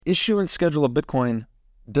issuance schedule of Bitcoin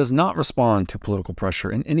does not respond to political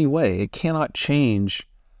pressure in any way. It cannot change.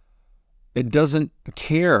 It doesn't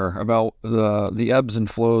care about the ebbs and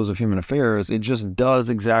flows of human affairs. It just does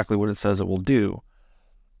exactly what it says it will do.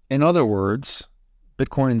 In other words,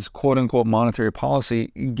 Bitcoin's quote-unquote monetary policy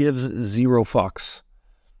gives zero fucks.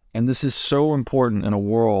 And this is so important in a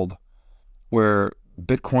world where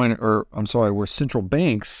where central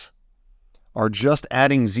banks are just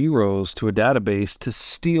adding zeros to a database to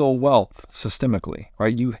steal wealth systemically,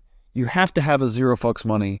 right? You have to have a zero fucks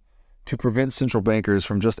money to prevent central bankers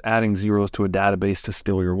from just adding zeros to a database to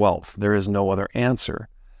steal your wealth. There is no other answer.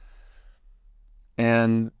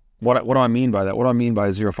 And what do I mean by that? What do I mean by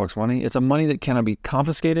zero fucks money? It's a money that cannot be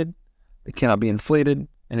confiscated, it cannot be inflated,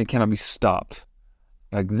 and it cannot be stopped.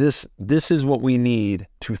 Like this is what we need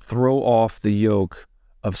to throw off the yoke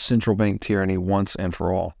of central bank tyranny once and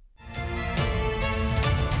for all.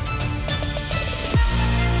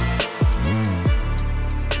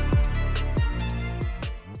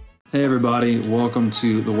 Hey everybody, welcome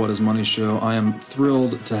to the What is Money Show. I am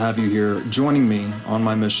thrilled to have you here joining me on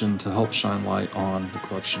my mission to help shine light on the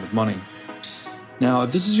corruption of money. Now,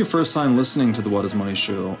 if this is your first time listening to the What is Money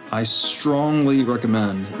Show, I strongly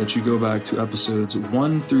recommend that you go back to episodes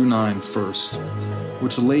 1 through 9 first,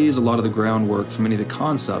 which lays a lot of the groundwork for many of the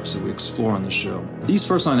concepts that we explore on the show. These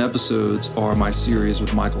first 9 episodes are my series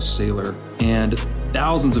with Michael Saylor, and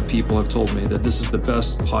thousands of people have told me that this is the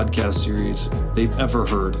best podcast series they've ever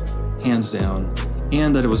heard, hands down,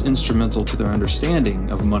 and that it was instrumental to their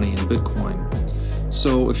understanding of money and Bitcoin.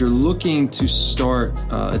 So if you're looking to start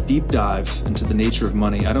a deep dive into the nature of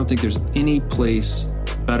money, I don't think there's any place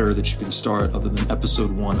better that you can start other than episode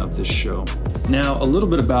 1 of this show. Now, a little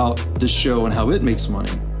bit about this show and how it makes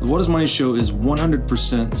money. The What is Money Show is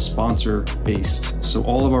 100% sponsor-based, so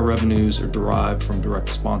all of our revenues are derived from direct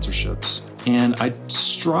sponsorships. And I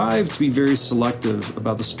strive to be very selective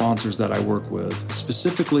about the sponsors that I work with,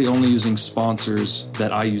 specifically only using sponsors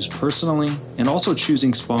that I use personally, and also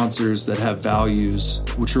choosing sponsors that have values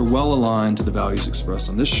which are well aligned to the values expressed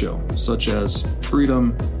on this show, such as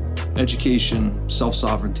freedom, education,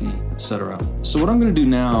 self-sovereignty, etc. So what I'm going to do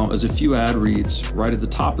now is a few ad reads right at the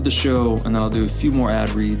top of the show, and then I'll do a few more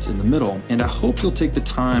ad reads in the middle. And I hope you'll take the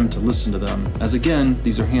time to listen to them, as again,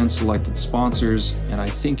 these are hand-selected sponsors, and I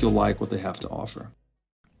think you'll like what they have to offer.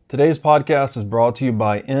 Today's podcast is brought to you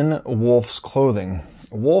by In Wolf's Clothing.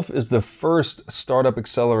 Wolf is the first startup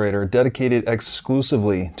accelerator dedicated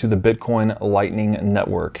exclusively to the Bitcoin Lightning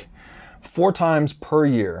Network. 4 times per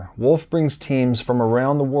year, Wolf brings teams from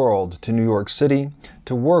around the world to New York City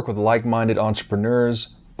to work with like-minded entrepreneurs,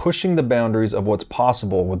 pushing the boundaries of what's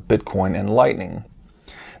possible with Bitcoin and Lightning.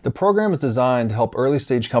 The program is designed to help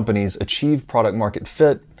early-stage companies achieve product-market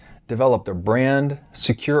fit, develop their brand,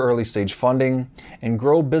 secure early-stage funding, and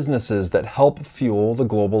grow businesses that help fuel the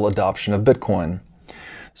global adoption of Bitcoin.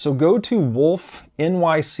 So go to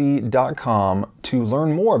wolfnyc.com to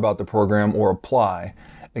learn more about the program or apply.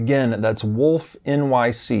 Again, that's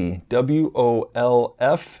wolfnyc,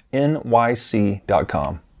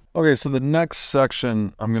 wolfnyc.com. Okay, so the next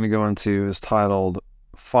section I'm going to go into is titled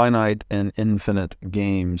Finite and Infinite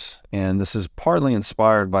Games. And this is partly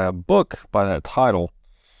inspired by a book by that title.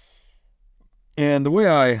 And the way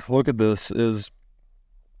I look at this is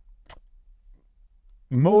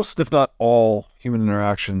most, if not all, human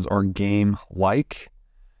interactions are game-like.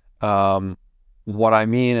 What I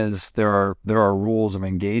mean is there are rules of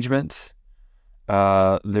engagement.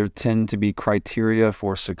 There tend to be criteria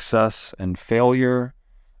for success and failure.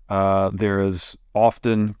 There is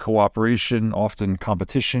often cooperation, often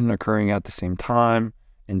competition occurring at the same time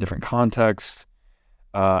in different contexts.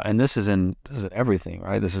 And this is in everything,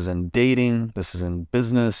 right? This is in dating. This is in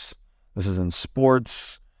business. This is in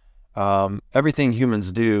sports. Everything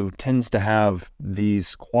humans do tends to have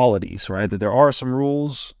these qualities, right? That there are some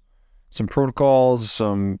rules, some protocols,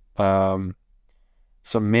 some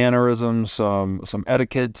mannerisms, some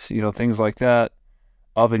etiquette, things like that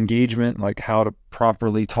of engagement, like how to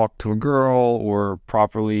properly talk to a girl or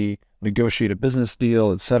properly negotiate a business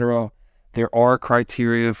deal, etc. There are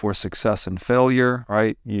criteria for success and failure,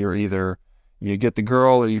 right? You're either you get the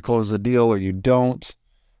girl or you close the deal or you don't.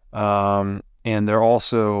 And there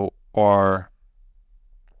also are,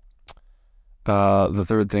 the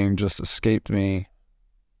third thing just escaped me,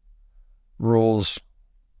 rules,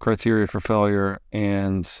 criteria for failure,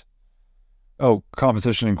 and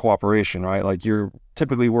competition and cooperation, right? Like you're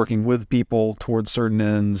typically working with people towards certain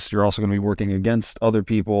ends. You're also going to be working against other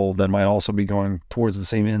people that might also be going towards the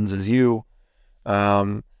same ends as you.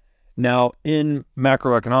 Now, in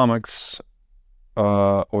macroeconomics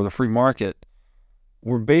or the free market,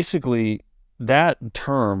 we're basically that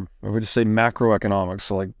term, if we just say macroeconomics,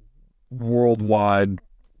 so like worldwide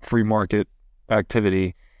free market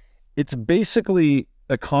activity, it's basically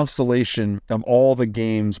a constellation of all the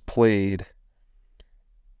games played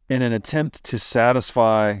in an attempt to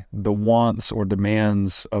satisfy the wants or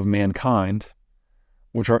demands of mankind,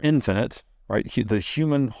 which are infinite, right? The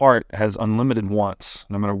human heart has unlimited wants.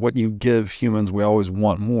 No matter what you give humans, we always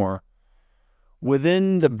want more.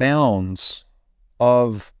 Within the bounds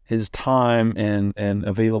of his time and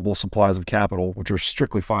available supplies of capital, which are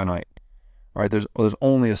strictly finite, right? There's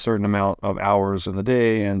only a certain amount of hours in the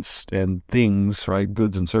day and things, right?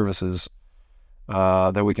 Goods and services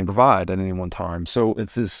that we can provide at any one time. So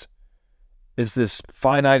it's this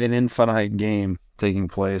finite and infinite game taking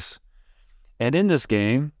place. And in this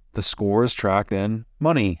game, the score is tracked in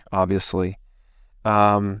money, obviously.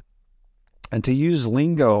 And to use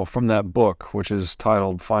lingo from that book, which is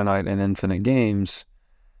titled Finite and Infinite Games,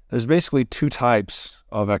 there's basically two types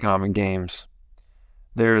of economic games.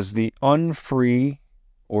 There's the unfree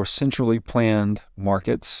or centrally planned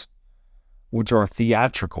markets, which are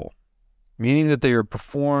theatrical, meaning that they are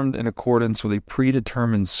performed in accordance with a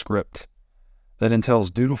predetermined script that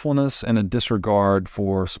entails dutifulness and a disregard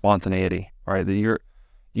for spontaneity, right? That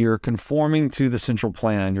you're conforming to the central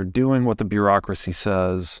plan. You're doing what the bureaucracy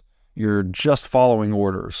says. You're just following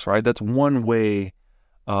orders, right? That's one way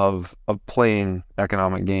of playing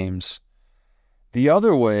economic games. The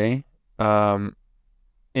other way, and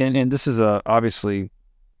this is obviously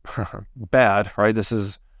bad, right? This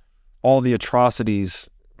is all the atrocities,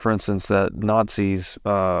 for instance, that Nazis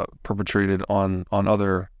perpetrated on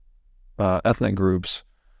other ethnic groups.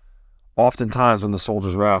 Oftentimes when the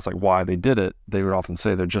soldiers were asked like why they did it, they would often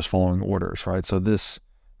say they're just following orders, right? So this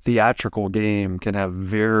theatrical game can have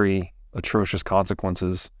very atrocious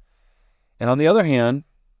consequences. And on the other hand,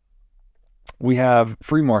 we have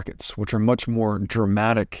free markets, which are much more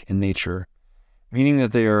dramatic in nature, meaning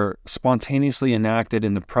that they are spontaneously enacted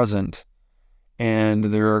in the present, and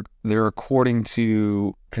they're according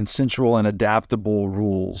to consensual and adaptable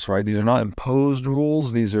rules, right? These are not imposed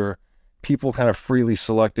rules. These are people kind of freely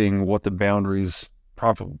selecting what the boundaries,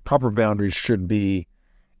 proper boundaries should be,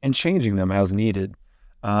 and changing them as needed.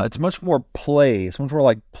 It's much more play. It's much more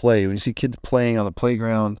like play. When you see kids playing on the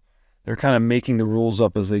playground, they're kind of making the rules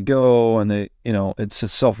up as they go, and it's a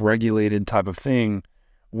self-regulated type of thing.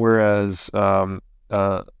 Whereas a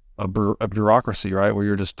bureaucracy, right, where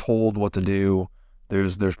you're just told what to do,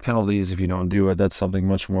 there's penalties if you don't do it. That's something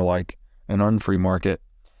much more like an unfree market.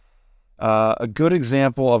 A good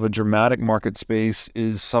example of a dramatic market space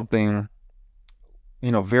is something,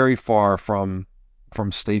 very far from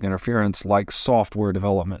state interference, like software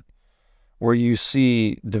development, where you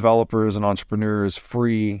see developers and entrepreneurs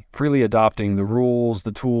freely adopting the rules,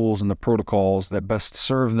 the tools, and the protocols that best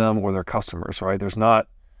serve them or their customers, right? There's not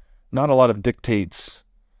a lot of dictates,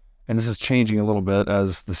 and this is changing a little bit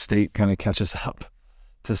as the state kind of catches up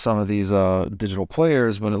to some of these digital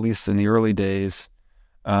players, but at least in the early days,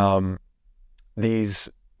 these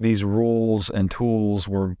rules and tools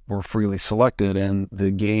were freely selected, and the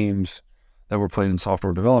games that were played in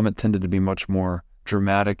software development tended to be much more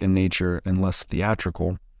dramatic in nature and less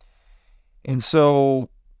theatrical. And so,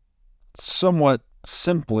 somewhat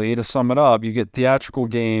simply, to sum it up, you get theatrical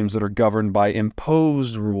games that are governed by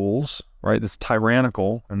imposed rules, right? It's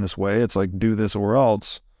tyrannical in this way. It's like do this or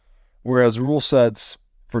else. Whereas rule sets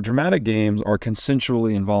for dramatic games are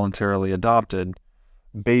consensually and voluntarily adopted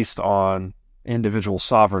based on individual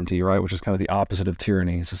sovereignty, right? Which is kind of the opposite of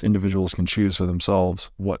tyranny. It's just individuals can choose for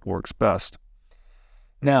themselves what works best.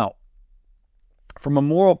 Now, from a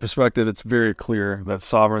moral perspective, it's very clear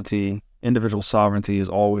that individual sovereignty is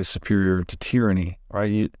always superior to tyranny,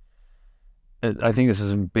 right? I think this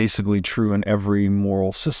is basically true in every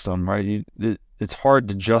moral system, right? It's hard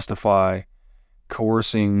to justify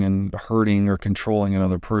coercing and hurting or controlling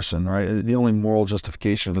another person, right? The only moral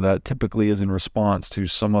justification for that typically is in response to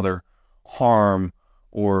some other harm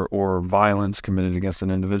or violence committed against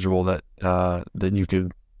an individual that you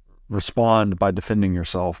could respond by defending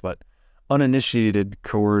yourself. But uninitiated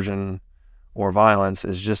coercion or violence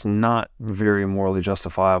is just not very morally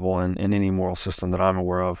justifiable in any moral system that I'm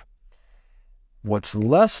aware of. What's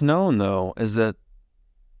less known, though, is that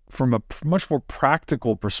from a much more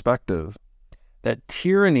practical perspective, that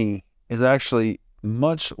tyranny is actually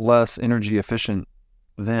much less energy efficient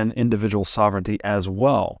than individual sovereignty as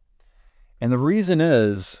well. And the reason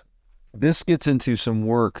is, this gets into some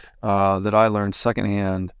work that I learned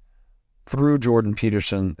secondhand through Jordan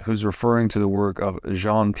Peterson, who's referring to the work of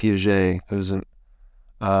Jean Piaget, who's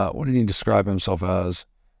what did he describe himself as?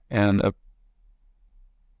 And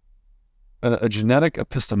a genetic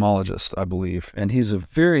epistemologist, I believe, and he's a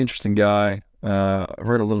very interesting guy. I've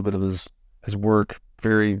read a little bit of his work,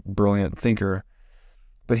 very brilliant thinker.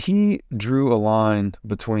 But he drew a line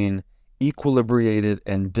between equilibrated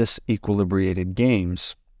and disequilibrated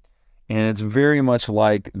games. And it's very much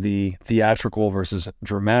like the theatrical versus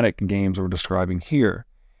dramatic games we're describing here.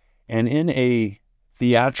 And in a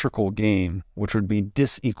theatrical game, which would be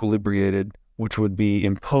disequilibrated, which would be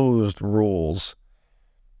imposed rules,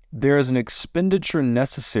 there is an expenditure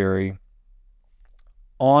necessary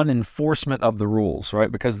on enforcement of the rules,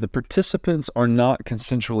 right? Because the participants are not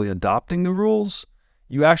consensually adopting the rules.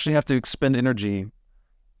 You actually have to expend energy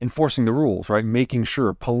enforcing the rules, right? Making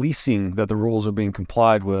sure, policing that the rules are being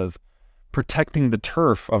complied with, protecting the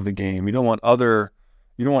turf of the game. You don't want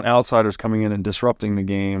outsiders coming in and disrupting the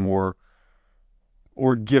game or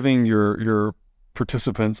giving your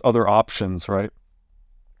participants other options, right?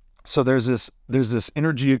 So there's this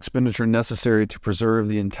energy expenditure necessary to preserve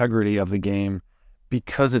the integrity of the game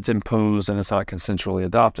because it's imposed and it's not consensually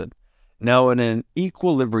adopted. Now, in an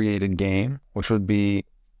equilibrated game, which would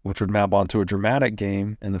map onto a dramatic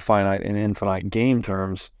game in the finite and infinite game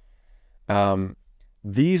terms,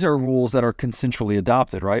 these are rules that are consensually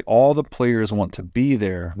adopted, right? All the players want to be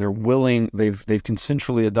there. They're willing. They've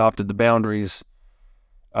consensually adopted the boundaries.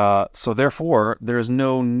 So therefore, there's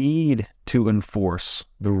no need to enforce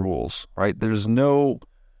the rules, right? There's no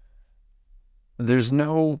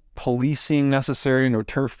policing necessary, no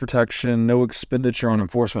turf protection, no expenditure on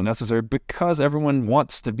enforcement necessary because everyone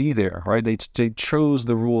wants to be there, right? They chose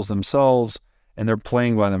the rules themselves and they're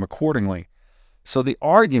playing by them accordingly. So the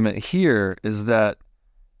argument here is that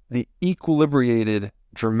the equilibrated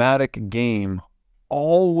dramatic game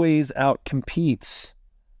always outcompetes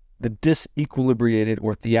the disequilibrated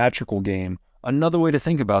or theatrical game. Another way to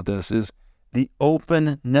think about this is the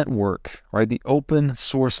open network, right? The open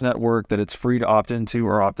source network that it's free to opt into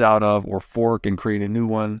or opt out of or fork and create a new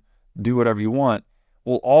one, do whatever you want,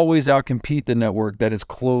 will always outcompete the network that is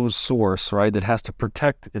closed source, right? That has to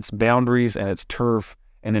protect its boundaries and its turf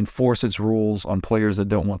and enforce its rules on players that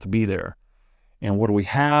don't want to be there. And what do we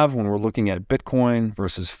have when we're looking at Bitcoin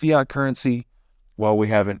versus fiat currency? Well, we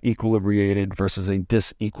have an equilibrated versus a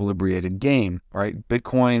disequilibrated game, right?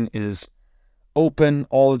 Bitcoin is open.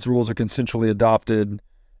 All its rules are consensually adopted.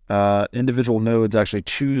 Individual nodes actually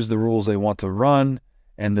choose the rules they want to run,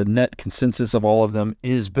 and the net consensus of all of them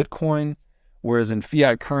is Bitcoin. Whereas in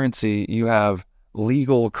fiat currency, you have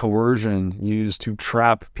legal coercion used to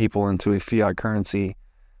trap people into a fiat currency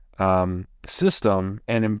system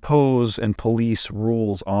and impose and police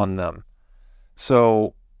rules on them.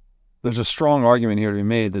 So there's a strong argument here to be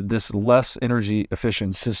made that this less energy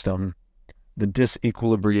efficient system, the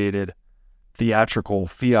disequilibrated theatrical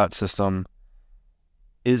fiat system,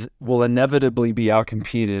 will inevitably be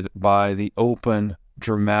outcompeted by the open,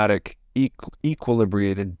 dramatic,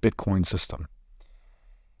 equilibrated Bitcoin system.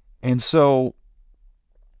 And so,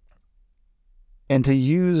 and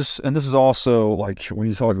this is also like when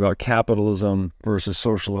you talk about capitalism versus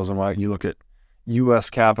socialism, right? You look at U.S.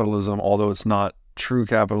 capitalism, although it's not true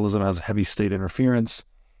capitalism, has heavy state interference,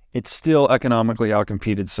 it still economically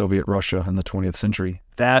outcompeted Soviet Russia in the 20th century.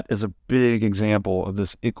 That is a big example of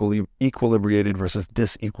this equilibrated versus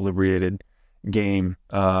disequilibrated game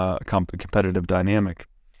competitive dynamic.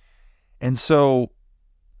 And so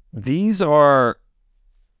these are,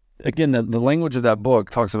 again, the language of that book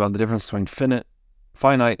talks about the difference between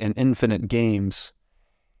finite and infinite games.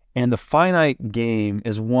 And the finite game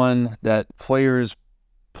is one that players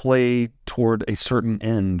play toward a certain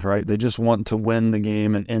end, right? They just want to win the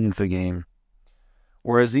game and end the game.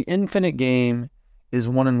 Whereas the infinite game is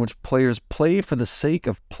one in which players play for the sake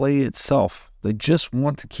of play itself. They just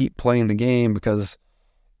want to keep playing the game because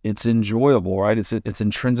it's enjoyable, right? It's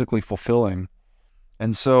intrinsically fulfilling.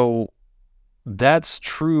 And so that's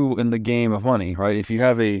true in the game of money, right? If you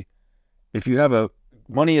have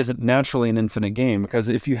money isn't naturally an infinite game, because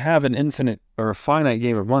if you have an infinite or a finite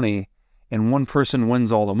game of money and one person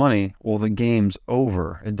wins all the money, well, the game's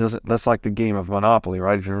over. That's like the game of Monopoly,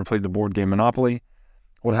 right? If you ever played the board game Monopoly,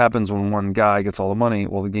 what happens when one guy gets all the money?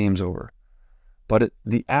 Well, the game's over. But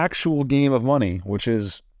the actual game of money, which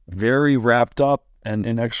is very wrapped up and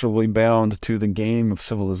inexorably bound to the game of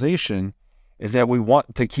civilization, is that we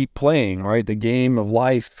want to keep playing, right? The game of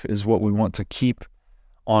life is what we want to keep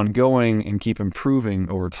ongoing and keep improving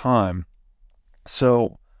over time.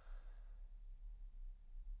 So,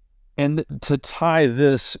 and to tie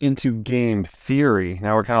this into game theory,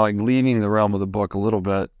 now we're kind of like leaving the realm of the book a little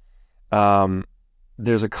bit.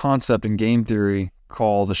 There's a concept in game theory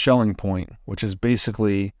called the Schelling point, which is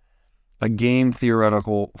basically a game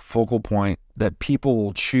theoretical focal point that people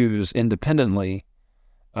will choose independently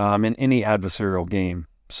in any adversarial game.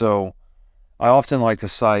 So I often like to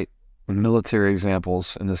cite military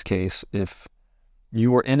examples in this case. If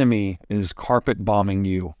your enemy is carpet bombing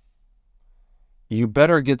you, you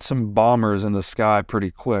better get some bombers in the sky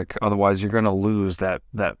pretty quick. Otherwise, you're going to lose that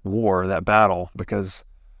war, that battle, because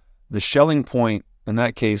the shelling point in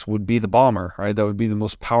that case would be the bomber, right? That would be the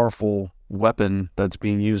most powerful weapon that's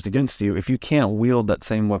being used against you. If you can't wield that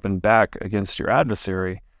same weapon back against your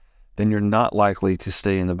adversary, then you're not likely to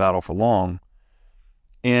stay in the battle for long.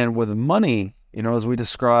 And with money, as we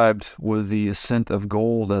described with the ascent of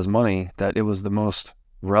gold as money, that it was the most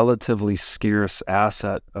relatively scarce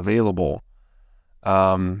asset available.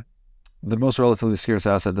 The most relatively scarce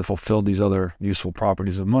asset that fulfilled these other useful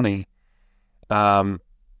properties of money.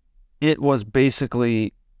 It was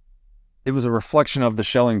a reflection of the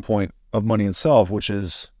shelling point of money itself, which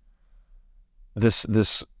is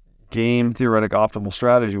this game theoretic optimal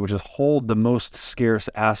strategy, which is hold the most scarce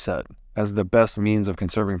asset as the best means of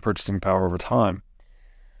conserving purchasing power over time.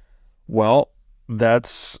 Well,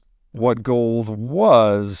 that's what gold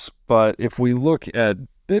was, but if we look at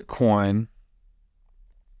Bitcoin,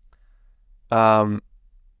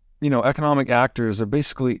 economic actors are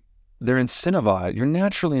they're incentivized. You're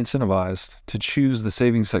naturally incentivized to choose the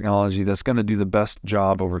savings technology that's going to do the best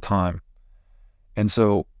job over time. And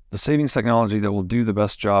so the savings technology that will do the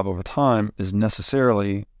best job over time is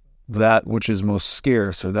necessarily that which is most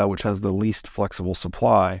scarce, or that which has the least flexible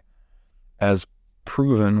supply, as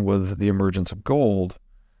proven with the emergence of gold.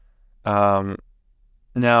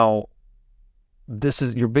 Now,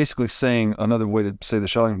 you're basically saying, another way to say the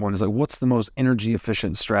shelling point is like, what's the most energy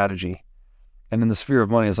efficient strategy? And in the sphere of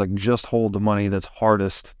money, it's like, just hold the money that's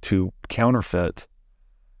hardest to counterfeit,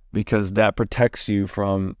 because that protects you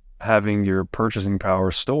from having your purchasing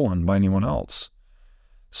power stolen by anyone else.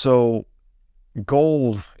 So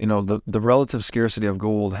gold, the relative scarcity of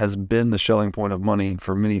gold has been the shelling point of money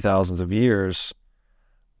for many thousands of years,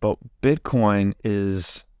 but Bitcoin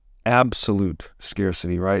is absolute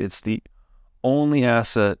scarcity, right? It's the only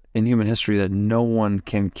asset in human history that no one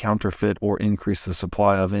can counterfeit or increase the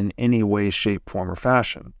supply of in any way, shape, form, or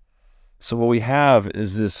fashion. So what we have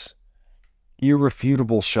is this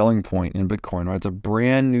irrefutable shelling point in Bitcoin, right? It's a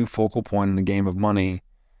brand new focal point in the game of money.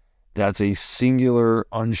 That's a singular,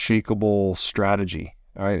 unshakable strategy,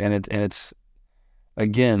 right? And it's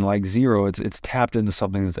again, like zero. It's tapped into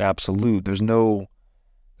something that's absolute. There's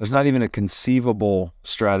not even a conceivable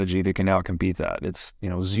strategy that can outcompete that. It's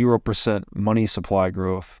 0% money supply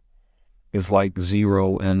growth is like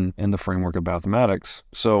zero in the framework of mathematics.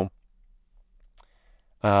 So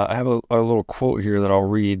I have a little quote here that I'll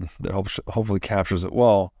read that hopefully captures it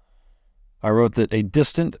well. I wrote that a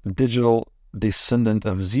distant digital descendant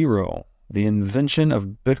of zero, the invention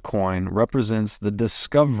of Bitcoin represents the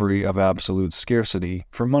discovery of absolute scarcity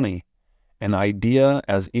for money, an idea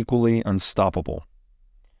as equally unstoppable.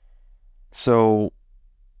 So,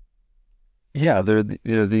 yeah, there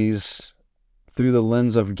these, through the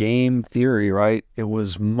lens of game theory, right? It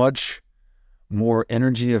was much more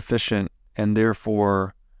energy efficient and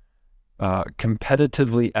therefore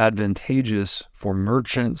competitively advantageous for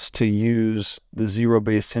merchants to use the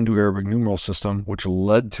zero-based Hindu-Arabic numeral system, which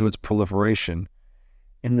led to its proliferation,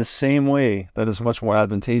 in the same way that is much more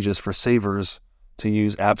advantageous for savers to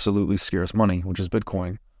use absolutely scarce money, which is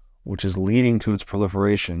Bitcoin, which is leading to its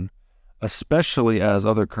proliferation, especially as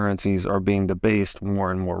other currencies are being debased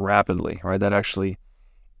more and more rapidly, right? That actually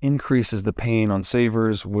increases the pain on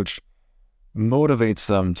savers, which motivates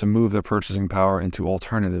them to move their purchasing power into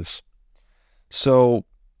alternatives. So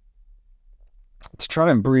to try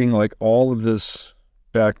and bring like all of this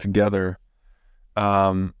back together,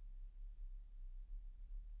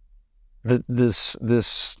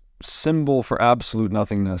 this symbol for absolute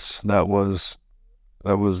nothingness that was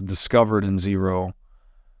discovered in zero,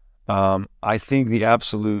 I think the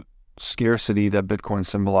absolute scarcity that Bitcoin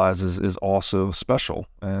symbolizes is also special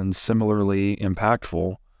and similarly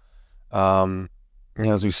impactful.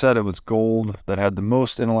 As we said, it was gold that had the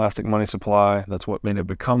most inelastic money supply. That's what made it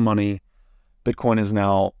become money. Bitcoin is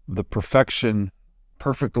now the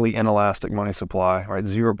perfectly inelastic money supply, right?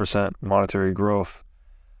 0% monetary growth.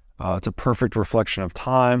 It's a perfect reflection of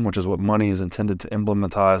time, which is what money is intended to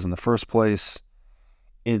emblematize in the first place.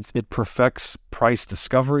 It perfects price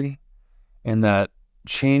discovery, and that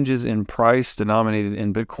changes in price denominated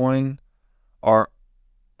in Bitcoin are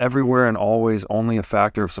everywhere and always only a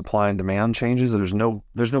factor of supply and demand changes. There's no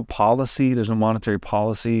policy, there's no monetary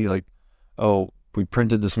policy like, oh, we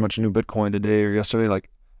printed this much new Bitcoin today or yesterday. Like,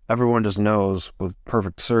 everyone just knows with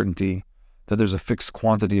perfect certainty that there's a fixed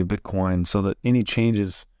quantity of Bitcoin, so that any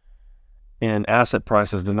changes in asset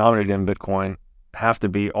prices denominated in Bitcoin have to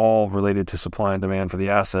be all related to supply and demand for the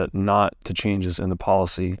asset, not to changes in the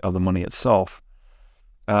policy of the money itself.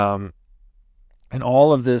 And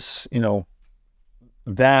all of this,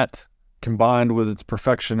 that combined with its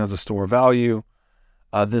perfection as a store of value,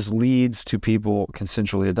 this leads to people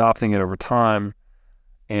consensually adopting it over time.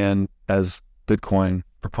 And as Bitcoin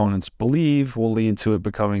proponents believe, will lead to it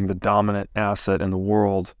becoming the dominant asset in the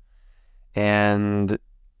world. And,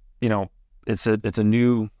 it's a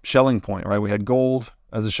new Schelling point, right? We had gold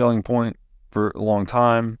as a Schelling point for a long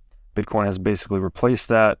time. Bitcoin has basically replaced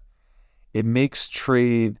that. It makes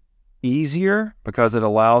trade easier because it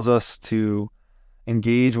allows us to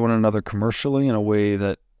engage one another commercially in a way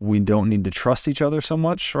that we don't need to trust each other so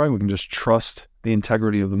much, right? We can just trust the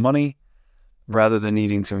integrity of the money rather than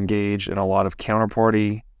needing to engage in a lot of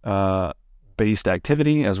counterparty based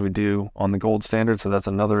activity as we do on the gold standard. So that's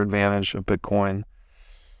another advantage of Bitcoin.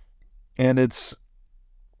 And it's,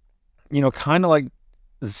 kind of like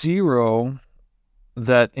zero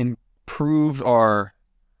that improved our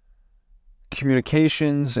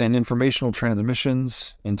communications and informational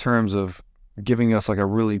transmissions in terms of giving us like a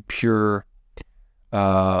really pure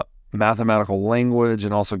mathematical language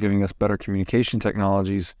and also giving us better communication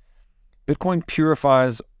technologies. Bitcoin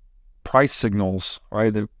purifies price signals,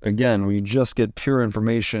 right? Again, we just get pure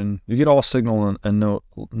information. You get all signal and no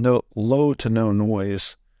low to no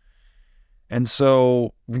noise. And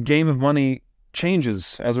so the game of money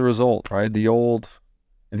changes as a result, right? The old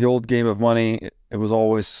game of money, it was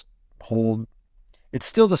always hold. It's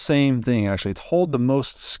still the same thing, actually. It's hold the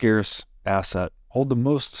most scarce asset, hold the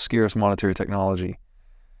most scarce monetary technology.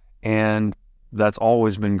 And that's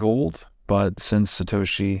always been gold. But since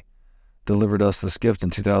Satoshi delivered us this gift in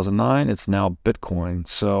 2009, it's now Bitcoin.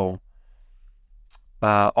 So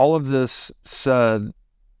all of this said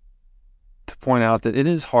to point out that it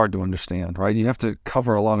is hard to understand, right? You have to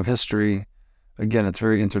cover a lot of history. Again, it's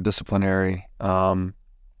very interdisciplinary.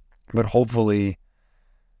 But hopefully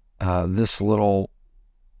this little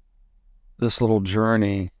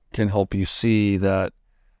journey can help you see that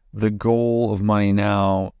the goal of money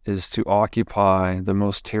now is to occupy the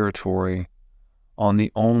most territory on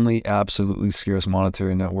the only absolutely scarce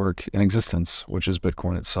monetary network in existence, which is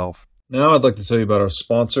Bitcoin itself. Now I'd like to tell you about our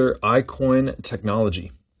sponsor, iCoin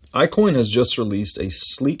Technology. iCoin has just released a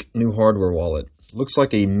sleek new hardware wallet. It looks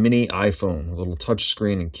like a mini iPhone with a little touch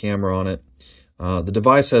screen and camera on it. The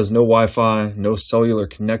device has no Wi-Fi, no cellular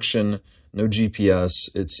connection, no GPS.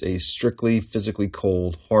 It's a strictly physically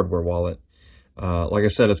cold hardware wallet. Like I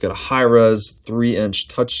said, it's got a high-res 3-inch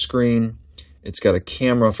touchscreen. It's got a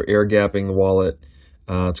camera for air gapping the wallet.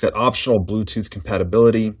 It's got optional Bluetooth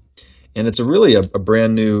compatibility. And it's really a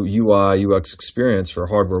brand new UI, UX experience for a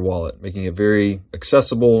hardware wallet, making it very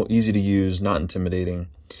accessible, easy to use, not intimidating.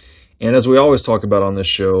 And as we always talk about on this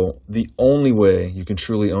show, the only way you can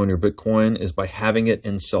truly own your Bitcoin is by having it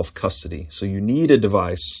in self-custody. So you need a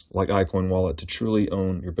device like iCoin Wallet to truly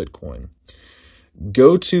own your Bitcoin.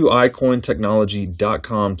 Go to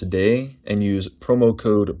iCointechnology.com today and use promo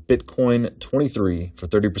code Bitcoin23 for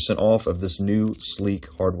 30% off of this new sleek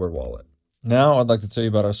hardware wallet. Now I'd like to tell you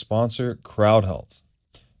about our sponsor, CrowdHealth.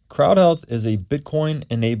 CrowdHealth is a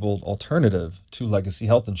Bitcoin-enabled alternative to legacy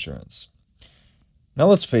health insurance. Now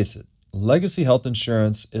let's face it, legacy health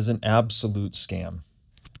insurance is an absolute scam.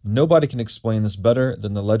 Nobody can explain this better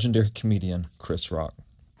than the legendary comedian Chris Rock.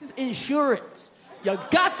 Insurance. You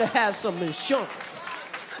got to have some insurance.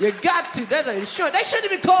 You got to. That's an insurance. They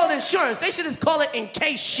shouldn't even call it insurance. They should just call it in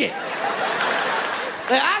case shit.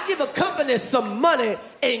 Like, I give a company some money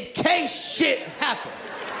in case shit happens.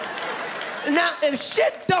 Now, if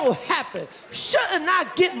shit don't happen, shouldn't I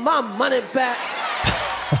get my money back?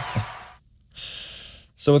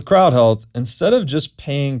 So with CrowdHealth, instead of just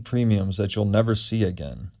paying premiums that you'll never see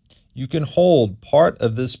again, you can hold part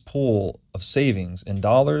of this pool of savings in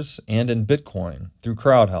dollars and in Bitcoin through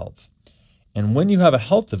CrowdHealth. And when you have a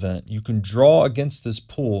health event, you can draw against this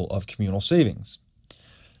pool of communal savings.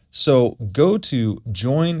 So go to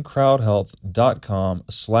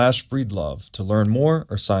joincrowdhealth.com/breedlove to learn more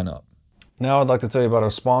or sign up. Now I'd like to tell you about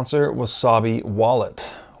our sponsor, Wasabi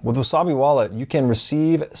Wallet. With Wasabi Wallet, you can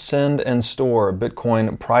receive, send, and store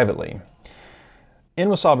Bitcoin privately. In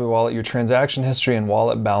Wasabi Wallet, your transaction history and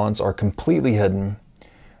wallet balance are completely hidden.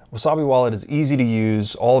 Wasabi Wallet is easy to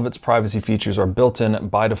use. All of its privacy features are built in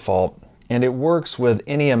by default, and it works with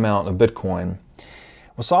any amount of Bitcoin.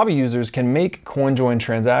 Wasabi users can make CoinJoin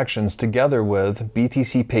transactions together with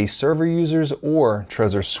BTC Pay server users or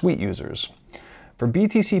Trezor Suite users. For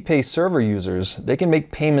BTC Pay server users, they can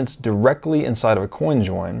make payments directly inside of a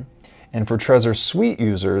CoinJoin, And for Trezor Suite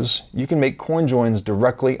users, you can make coin joins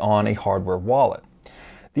directly on a hardware wallet.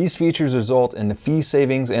 These features result in fee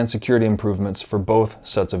savings and security improvements for both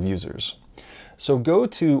sets of users. So go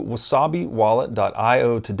to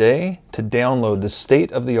wasabiwallet.io today to download the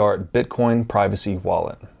state-of-the-art Bitcoin privacy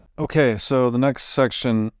wallet. Okay, so the next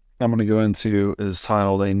section I'm going to go into is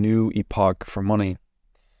titled A New Epoch for Money.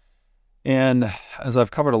 And as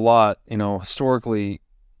I've covered a lot, historically,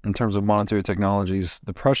 in terms of monetary technologies,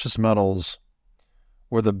 the precious metals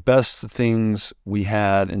were the best things we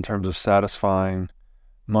had in terms of satisfying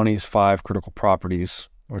money's 5 critical properties,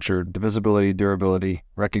 which are divisibility, durability,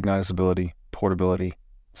 recognizability, portability,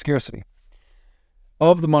 scarcity.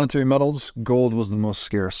 Of the monetary metals, gold was the most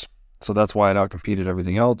scarce. So that's why it outcompeted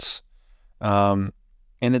everything else. And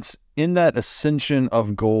it's in that ascension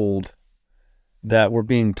of gold that we're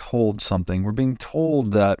being told something. We're being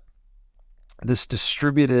told that this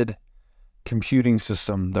distributed computing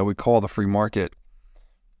system that we call the free market,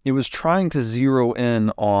 it was trying to zero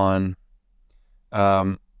in on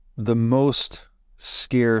the most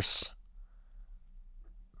scarce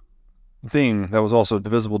thing that was also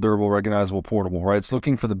divisible, durable, recognizable, portable, right? It's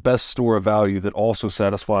looking for the best store of value that also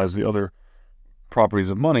satisfies the other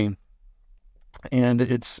properties of money. And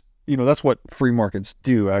it's, that's what free markets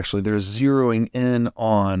do, actually. They're always zeroing in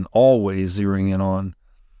on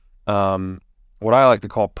what I like to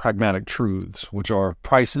call pragmatic truths, which are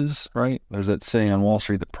prices, right? There's that saying on Wall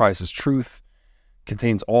Street that price is truth,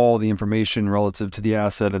 contains all the information relative to the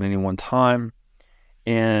asset at any one time,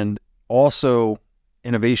 and also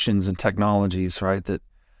innovations and technologies, right? That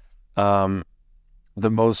the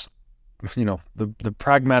most, the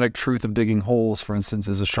pragmatic truth of digging holes, for instance,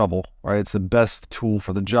 is a shovel, right? It's the best tool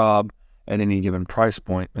for the job at any given price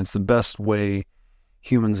point. It's the best way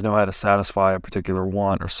humans know how to satisfy a particular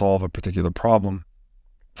want or solve a particular problem.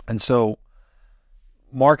 And so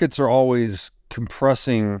markets are always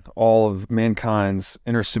compressing all of mankind's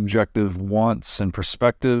intersubjective wants and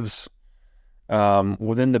perspectives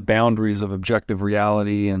within the boundaries of objective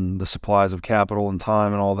reality and the supplies of capital and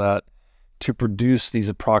time and all that to produce these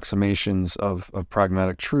approximations of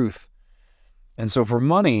pragmatic truth. And so for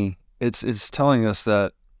money, it's telling us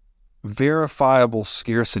that verifiable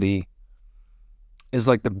scarcity is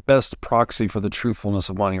like the best proxy for the truthfulness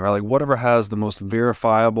of money, right? Like whatever has the most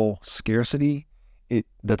verifiable scarcity,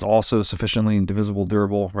 that's also sufficiently indivisible,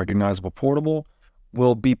 durable, recognizable, portable,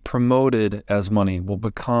 will be promoted as money,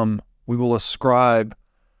 we will ascribe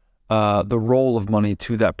the role of money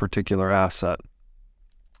to that particular asset.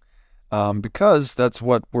 Because that's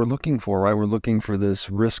what we're looking for, right? We're looking for this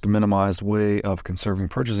risk minimized way of conserving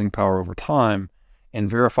purchasing power over time, and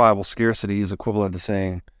verifiable scarcity is equivalent to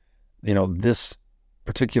saying, this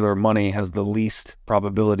particular money has the least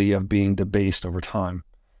probability of being debased over time.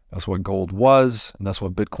 That's what gold was, and that's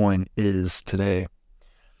what Bitcoin is today.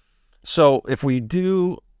 So if we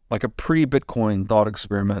do like a pre-Bitcoin thought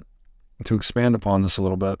experiment to expand upon this a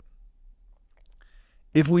little bit,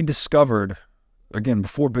 if we discovered, again,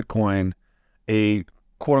 before Bitcoin, a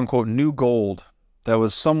quote-unquote new gold that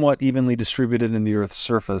was somewhat evenly distributed in the Earth's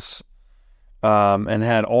surface and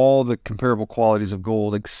had all the comparable qualities of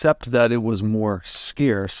gold, except that it was more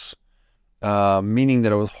scarce, meaning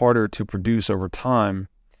that it was harder to produce over time,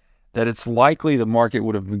 that it's likely the market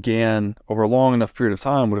would have began, over a long enough period of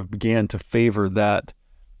time, would have began to favor that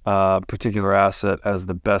particular asset as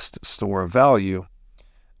the best store of value.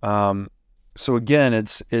 So again,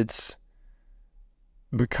 it's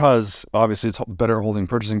because obviously it's better holding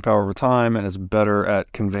purchasing power over time, and it's better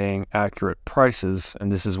at conveying accurate prices.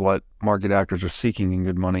 And this is what market actors are seeking in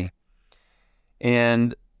good money.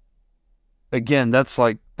 And again, that's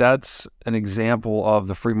an example of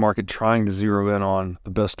the free market trying to zero in on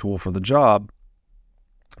the best tool for the job.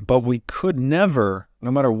 But we could never,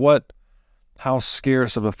 no matter how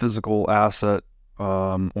scarce of a physical asset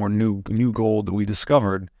or new gold that we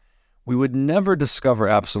discovered, we would never discover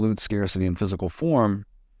absolute scarcity in physical form,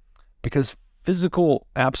 because physical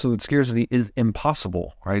absolute scarcity is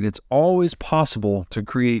impossible, right? It's always possible to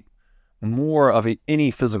create more of any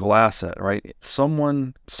physical asset, right?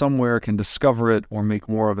 Someone somewhere can discover it or make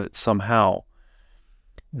more of it somehow.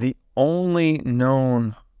 The only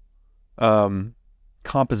known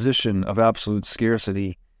composition of absolute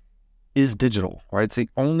scarcity is digital, right? It's the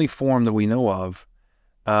only form that we know of.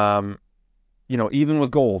 Even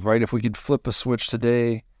with gold, right? If we could flip a switch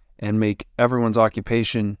today and make everyone's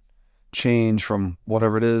occupation change from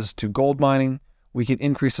whatever it is to gold mining, we could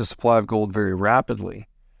increase the supply of gold very rapidly.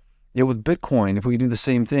 Yet with Bitcoin, if we do the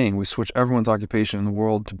same thing, we switch everyone's occupation in the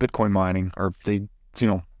world to Bitcoin mining, or if they,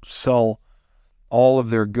 sell all of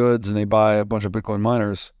their goods and they buy a bunch of Bitcoin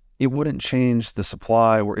miners, it wouldn't change the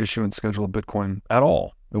supply or issuance schedule of Bitcoin at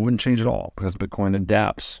all. It wouldn't change at all because Bitcoin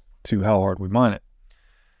adapts to how hard we mine it.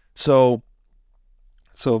 So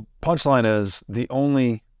punchline is, the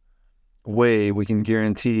only way we can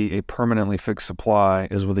guarantee a permanently fixed supply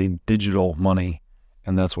is with a digital money,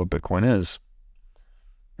 and that's what Bitcoin is.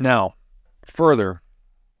 Now, further,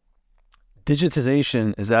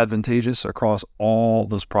 digitization is advantageous across all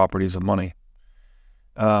those properties of money.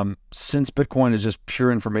 Since Bitcoin is just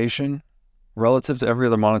pure information, relative to every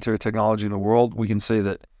other monetary technology in the world, we can say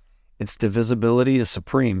that its divisibility is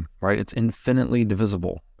supreme, right? It's infinitely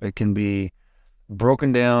divisible. It can be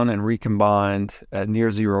broken down and recombined at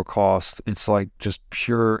near zero cost. It's like just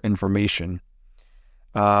pure information.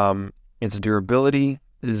 Its durability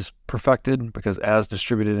is perfected because as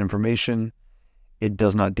distributed information, it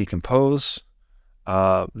does not decompose.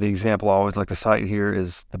 The example I always like to cite here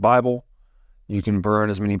is the Bible. You can burn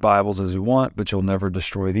as many Bibles as you want, but you'll never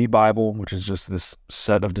destroy the Bible, which is just this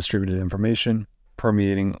set of distributed information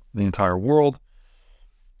permeating the entire world.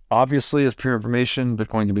 Obviously, as pure information,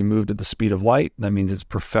 Bitcoin can be moved at the speed of light. That means it's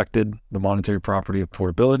perfected the monetary property of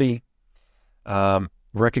portability.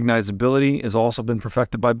 Recognizability has also been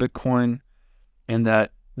perfected by Bitcoin, in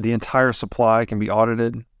that the entire supply can be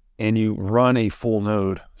audited and you run a full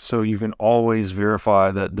node. So you can always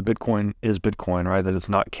verify that the Bitcoin is Bitcoin, right? That it's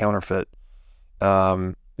not counterfeit.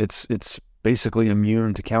 It's basically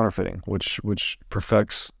immune to counterfeiting, which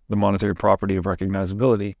perfects the monetary property of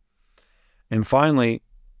recognizability. And finally,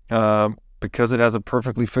 because it has a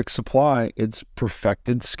perfectly fixed supply, it's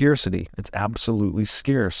perfected scarcity. It's absolutely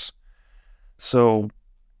scarce. So,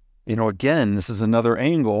 again, this is another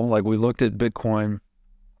angle. Like we looked at Bitcoin,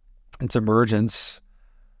 its emergence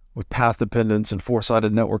with path dependence and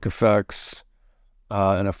four-sided network effects,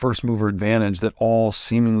 and a first mover advantage that all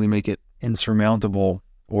seemingly make it insurmountable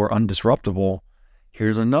or undisruptible.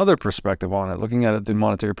 Here's another perspective on it. Looking at it through the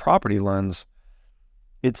monetary property lens,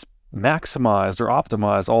 it's maximized or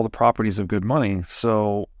optimized all the properties of good money.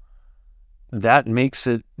 So that makes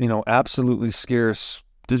it, absolutely scarce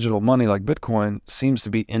digital money like Bitcoin seems to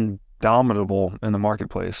be indomitable in the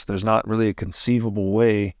marketplace. There's not really a conceivable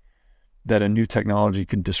way that a new technology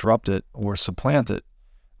could disrupt it or supplant it.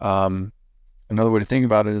 Another way to think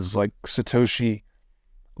about it is like Satoshi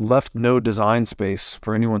left no design space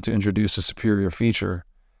for anyone to introduce a superior feature.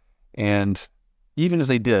 And even if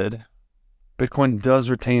they did, Bitcoin does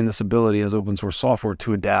retain this ability as open source software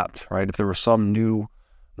to adapt, right? If there were some new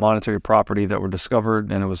monetary property that were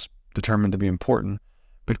discovered and it was determined to be important,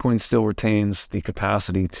 Bitcoin still retains the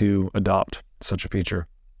capacity to adopt such a feature.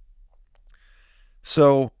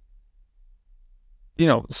 So,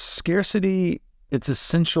 scarcity, it's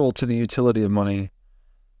essential to the utility of money,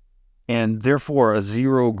 and therefore a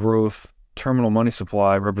zero growth terminal money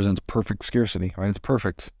supply represents perfect scarcity, right? It's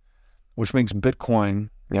perfect, which makes Bitcoin,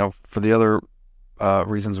 for the other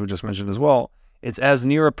reasons we just mentioned as well, it's as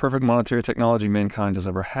near a perfect monetary technology mankind has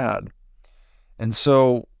ever had. And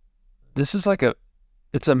so this is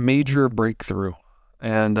it's a major breakthrough.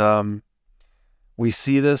 And we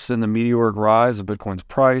see this in the meteoric rise of Bitcoin's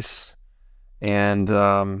price. And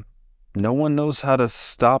no one knows how to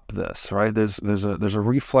stop this, right? There's a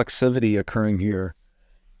reflexivity occurring here,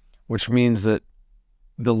 which means that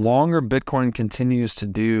the longer Bitcoin continues to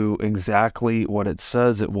do exactly what it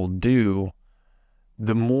says it will do,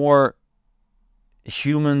 the more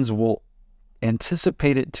humans will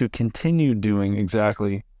anticipate it to continue doing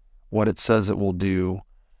exactly what it says it will do,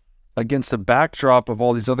 against a backdrop of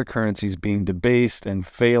all these other currencies being debased and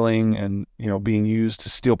failing and being used to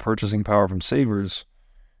steal purchasing power from savers.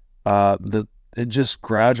 It just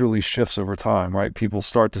gradually shifts over time, right? People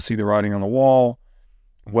start to see the writing on the wall,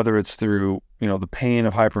 whether it's through the pain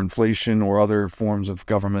of hyperinflation or other forms of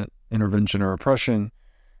government intervention or oppression.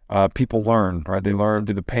 People learn, right? They learn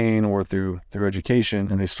through the pain or through education,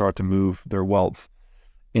 and they start to move their wealth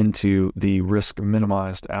into the risk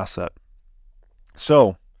minimized asset.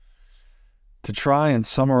 So, to try and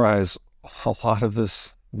summarize a lot of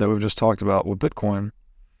this that we've just talked about with Bitcoin,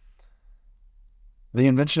 the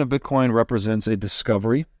invention of Bitcoin represents a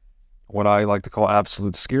discovery, what I like to call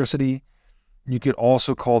absolute scarcity. You could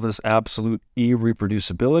also call this absolute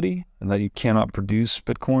irreproducibility, and that you cannot produce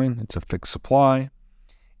Bitcoin. It's a fixed supply.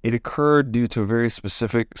 It occurred due to a very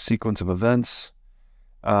specific sequence of events.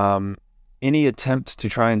 Any attempt to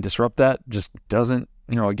try and disrupt that just doesn't,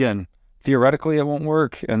 again, theoretically it won't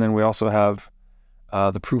work. And then we also have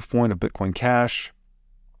the proof point of Bitcoin Cash.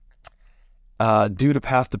 Due to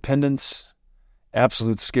path dependence,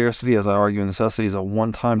 absolute scarcity, as I argue in this essay, is a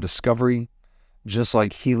one-time discovery, just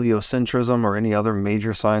like heliocentrism or any other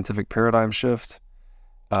major scientific paradigm shift.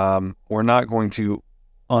 We're not going to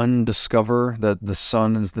undiscover that the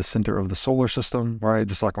sun is the center of the solar system, right?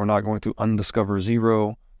 Just like we're not going to undiscover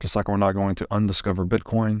zero, just like we're not going to undiscover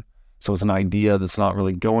Bitcoin. So it's an idea that's not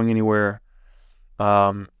really going anywhere.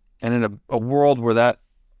 And in a world where that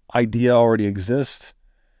idea already exists,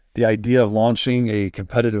 the idea of launching a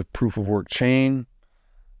competitive proof of work chain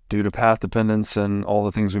due to path dependence and all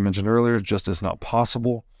the things we mentioned earlier just is not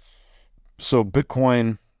possible. So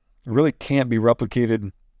Bitcoin really can't be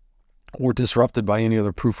replicated or disrupted by any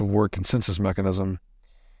other proof of work consensus mechanism.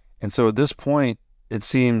 And so at this point, it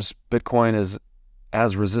seems Bitcoin is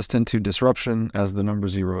as resistant to disruption as the number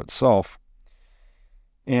zero itself.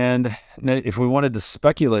 And if we wanted to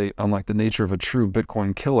speculate on like the nature of a true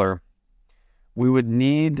Bitcoin killer, we would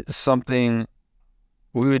need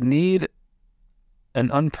an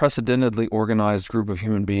unprecedentedly organized group of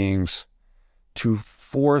human beings to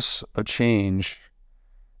force a change.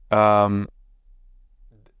 The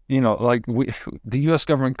U.S.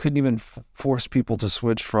 government couldn't even force people to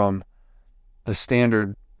switch from the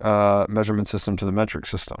standard measurement system to the metric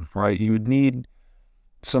system, right? You would need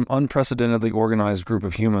some unprecedentedly organized group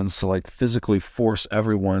of humans to like physically force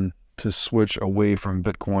everyone to switch away from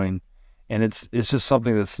Bitcoin. And it's just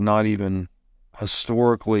something that's not even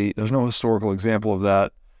historically, there's no historical example of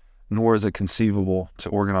that, nor is it conceivable to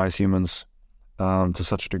organize humans to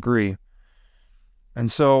such a degree. And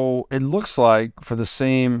so it looks like for the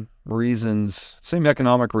same reasons, same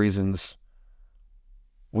economic reasons,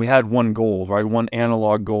 we had one gold, right? One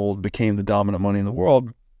analog gold became the dominant money in the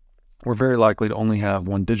world. We're very likely to only have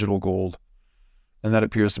one digital gold. And that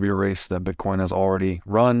appears to be a race that Bitcoin has already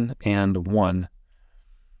run and won.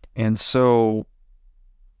 And so,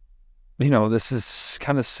 this is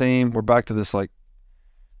kind of same, we're back to this like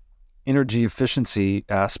energy efficiency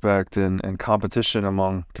aspect and competition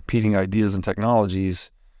among competing ideas and technologies.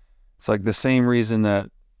 It's like the same reason that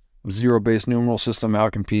zero-based numeral system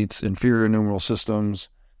outcompetes inferior numeral systems,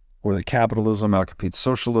 or that capitalism outcompetes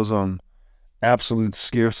socialism. Absolute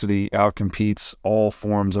scarcity outcompetes all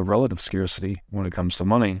forms of relative scarcity when it comes to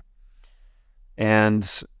money. And,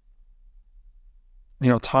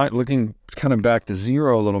 looking kind of back to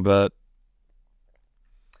zero a little bit,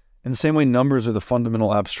 in the same way numbers are the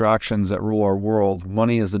fundamental abstractions that rule our world,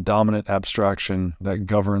 money is the dominant abstraction that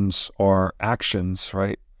governs our actions,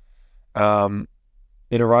 right?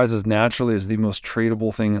 It arises naturally as the most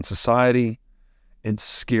tradable thing in society. It's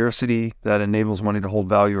scarcity that enables money to hold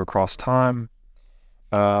value across time.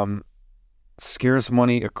 Scarce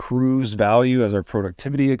money accrues value as our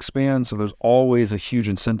productivity expands, so there's always a huge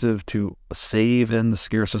incentive to save in the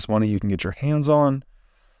scarcest money you can get your hands on.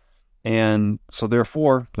 And so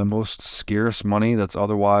therefore, the most scarce money that's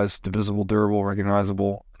otherwise divisible, durable,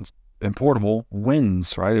 recognizable, and portable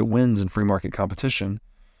wins, right? It wins in free market competition.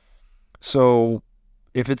 So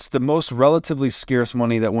if it's the most relatively scarce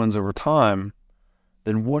money that wins over time,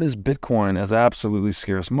 then what is Bitcoin as absolutely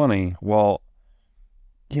scarce money? Well,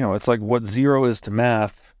 it's like what zero is to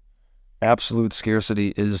math, absolute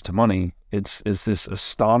scarcity is to money. It's this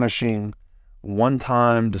astonishing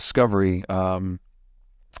one-time discovery.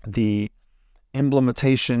 The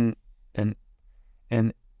implementation and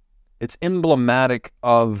it's emblematic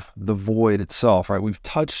of the void itself, right? We've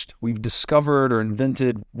discovered or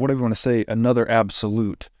invented, whatever you want to say, another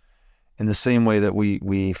absolute in the same way that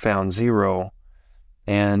we found zero.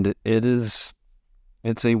 And it's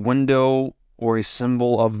a window or a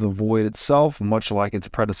symbol of the void itself, much like its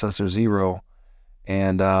predecessor zero.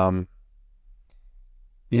 And,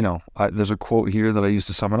 there's a quote here that I use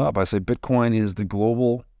to sum it up. I say, Bitcoin is the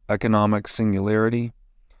global economic singularity,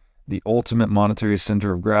 the ultimate monetary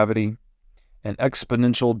center of gravity, an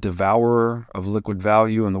exponential devourer of liquid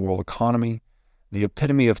value in the world economy, the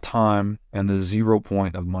epitome of time, and the 0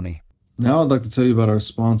 point of money. Now I'd like to tell you about our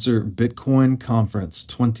sponsor, Bitcoin Conference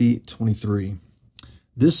 2023.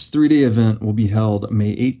 This 3-day event will be held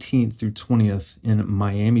May 18th through 20th in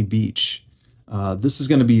Miami Beach. This is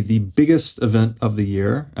going to be the biggest event of the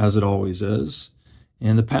year, as it always is.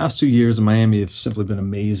 And the past 2 years in Miami have simply been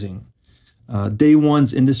amazing. Day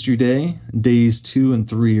 1's Industry Day. Days 2 and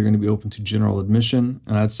 3 are going to be open to general admission.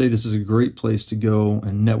 And I'd say this is a great place to go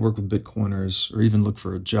and network with Bitcoiners or even look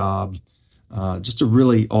for a job. Just a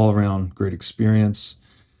really all-around great experience.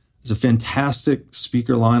 There's a fantastic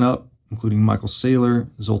speaker lineup, including Michael Saylor,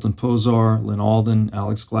 Zoltan Pozar, Lynn Alden,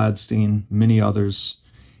 Alex Gladstein, many others.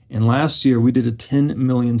 And last year, we did a 10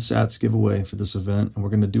 million sats giveaway for this event, and we're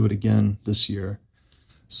going to do it again this year.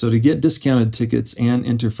 So to get discounted tickets and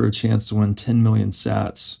enter for a chance to win 10 million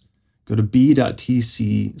sats, go to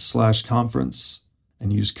b.tc/conference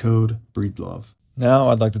and use code BREEDLOVE. Now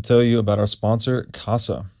I'd like to tell you about our sponsor,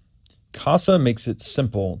 Casa. Casa makes it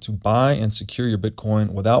simple to buy and secure your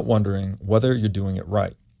Bitcoin without wondering whether you're doing it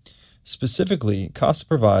right. Specifically, Casa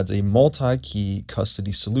provides a multi-key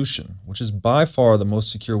custody solution, which is by far the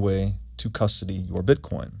most secure way to custody your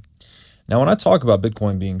Bitcoin. Now, when I talk about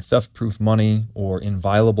Bitcoin being theft-proof money or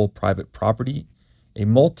inviolable private property, a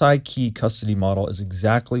multi-key custody model is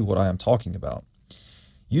exactly what I am talking about.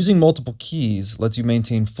 Using multiple keys lets you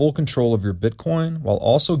maintain full control of your Bitcoin while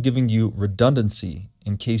also giving you redundancy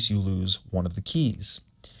in case you lose one of the keys.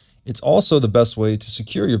 It's also the best way to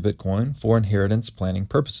secure your Bitcoin for inheritance planning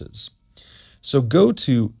purposes. So go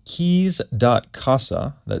to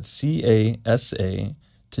keys.casa, that's C-A-S-A,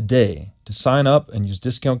 today to sign up and use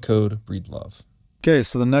discount code BREEDLOVE. Okay,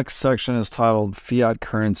 so the next section is titled Fiat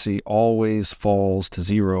Currency Always Falls to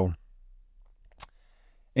Zero.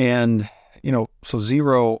 And, so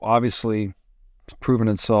zero obviously has proven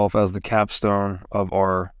itself as the capstone of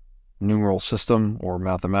our numeral system or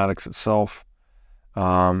mathematics itself.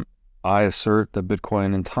 I assert that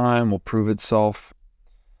Bitcoin in time will prove itself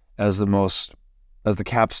as the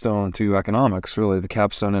capstone to economics, really the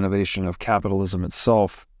capstone innovation of capitalism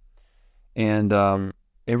itself. And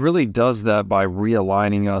it really does that by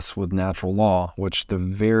realigning us with natural law, which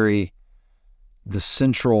the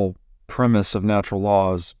central premise of natural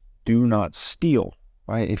law is do not steal,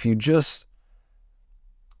 right? If you just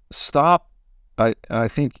stop, I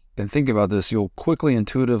think about this, you'll quickly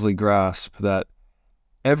intuitively grasp that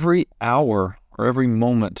every hour or every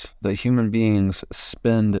moment that human beings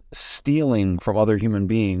spend stealing from other human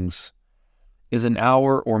beings is an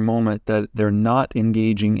hour or moment that they're not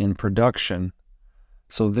engaging in production.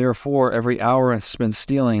 So therefore, every hour spent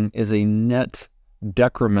stealing is a net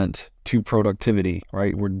decrement to productivity,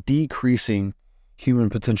 right? We're decreasing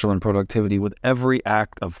human potential and productivity with every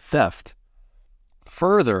act of theft.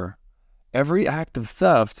 Further, every act of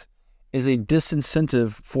theft is a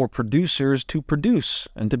disincentive for producers to produce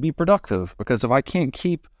and to be productive. Because if I can't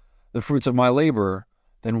keep the fruits of my labor,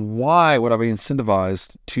 then why would I be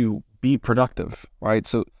incentivized to be productive, right?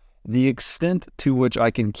 So the extent to which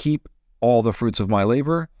I can keep all the fruits of my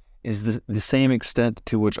labor is the same extent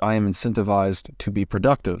to which I am incentivized to be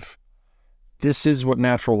productive. This is what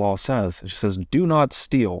natural law says. It says, do not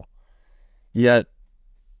steal. Yet,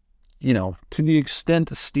 to the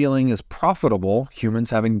extent stealing is profitable,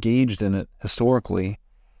 humans have engaged in it historically,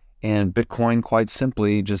 and Bitcoin quite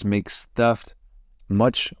simply just makes theft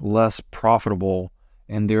much less profitable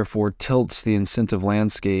and therefore tilts the incentive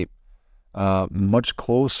landscape much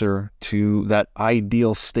closer to that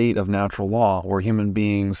ideal state of natural law where human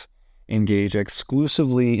beings engage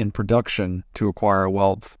exclusively in production to acquire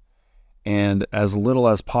wealth and as little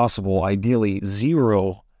as possible, ideally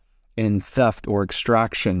zero, in theft or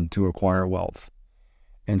extraction to acquire wealth.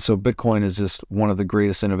 And so Bitcoin is just one of the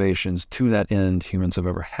greatest innovations to that end humans have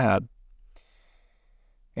ever had.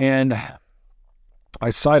 And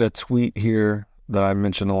I cite a tweet here that I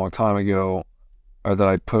mentioned a long time ago, or that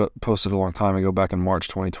I posted a long time ago back in March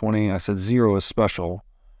 2020. I said zero is special.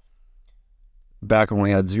 Back when we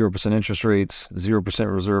had 0% interest rates,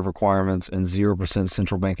 0% reserve requirements, and 0%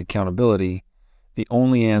 central bank accountability, the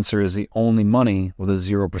only answer is the only money with a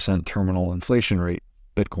 0% terminal inflation rate,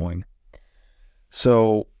 Bitcoin.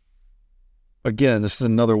 So again, this is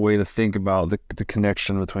another way to think about the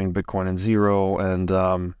connection between Bitcoin and zero and,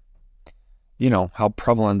 how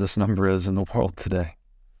prevalent this number is in the world today.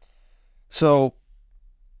 So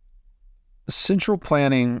central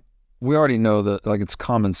planning, we already know that it's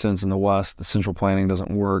common sense in the West, the central planning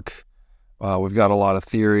doesn't work. We've got a lot of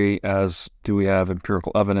theory, as do we have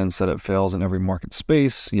empirical evidence that it fails in every market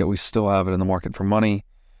space, yet we still have it in the market for money.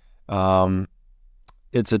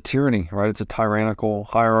 It's a tyranny, right? It's a tyrannical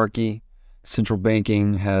hierarchy. Central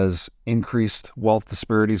banking has increased wealth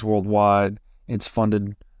disparities worldwide. It's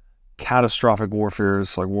funded catastrophic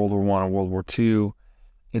warfares like World War I and World War II.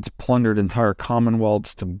 It's plundered entire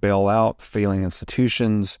commonwealths to bail out failing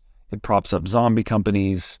institutions. It props up zombie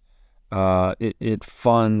companies. It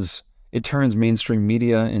turns mainstream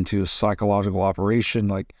media into a psychological operation.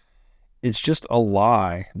 It's just a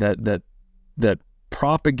lie that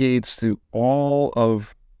propagates through all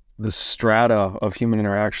of the strata of human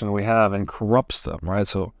interaction that we have and corrupts them, right?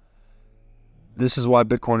 So this is why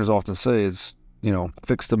Bitcoiners often say it's,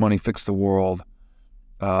 fix the money, fix the world.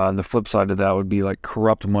 And the flip side of that would be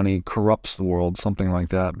corrupt money corrupts the world, something like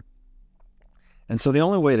that. And so the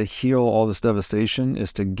only way to heal all this devastation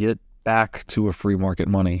is to get back to a free market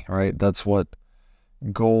money, right? That's what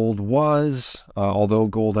gold was. Although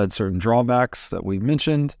gold had certain drawbacks that we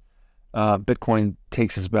mentioned, Bitcoin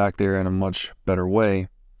takes us back there in a much better way.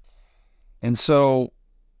 And so,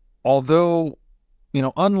 although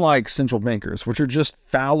unlike central bankers, which are just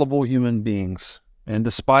fallible human beings, and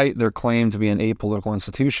despite their claim to be an apolitical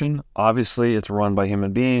institution, obviously it's run by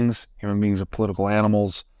human beings. Human beings are political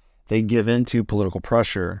animals. They give into political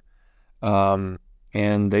pressure.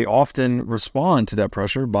 And they often respond to that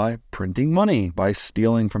pressure by printing money, by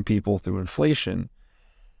stealing from people through inflation.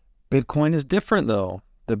 Bitcoin is different, though.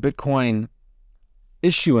 The Bitcoin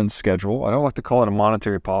issuance schedule, I don't like to call it a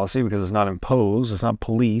monetary policy because it's not imposed, it's not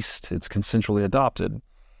policed, it's consensually adopted.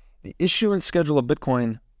 The issuance schedule of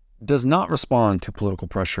Bitcoin does not respond to political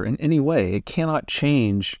pressure in any way. It cannot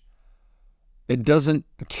change. It doesn't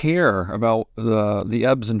care about the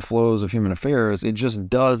ebbs and flows of human affairs. It just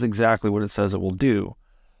does exactly what it says it will do.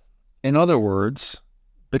 In other words,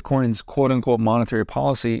 Bitcoin's quote-unquote monetary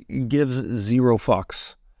policy gives zero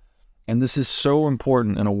fucks. And this is so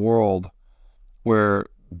important in a world where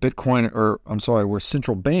where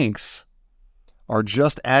central banks are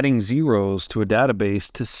just adding zeros to a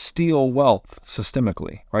database to steal wealth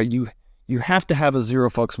systemically, right? You have to have a zero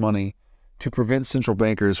fucks money to prevent central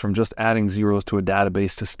bankers from just adding zeros to a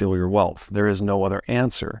database to steal your wealth. There is no other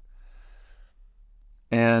answer.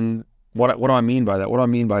 And what do I mean by that? What do I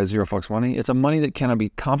mean by zero fucks money? It's a money that cannot be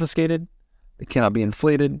confiscated, it cannot be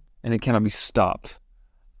inflated, and it cannot be stopped.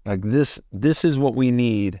 Like this is what we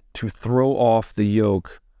need to throw off the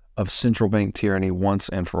yoke of central bank tyranny once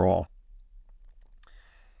and for all.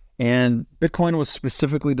 And Bitcoin was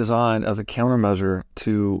specifically designed as a countermeasure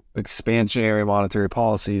to expansionary monetary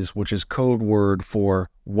policies, which is code word for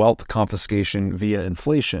wealth confiscation via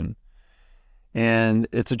inflation. And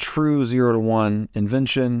it's a true 0-to-1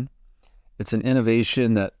 invention. It's an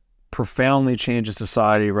innovation that profoundly changes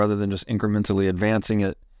society rather than just incrementally advancing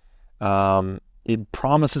it. It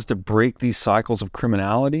promises to break these cycles of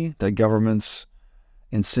criminality that governments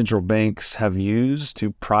and central banks have used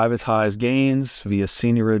to privatize gains via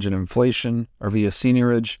seigniorage and inflation, or via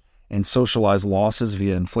seigniorage and socialize losses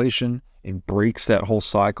via inflation. It breaks that whole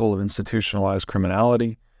cycle of institutionalized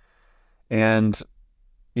criminality. And,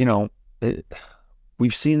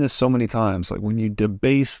 we've seen this so many times. Like when you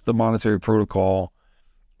debase the monetary protocol,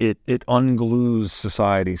 it unglues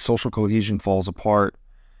society. Social cohesion falls apart,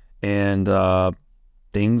 and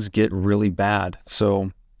things get really bad.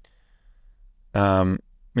 So,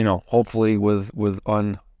 hopefully with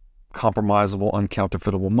uncompromisable,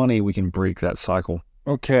 uncounterfeitable money, we can break that cycle.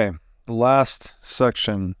 Okay, the last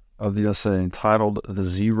section of the essay, entitled The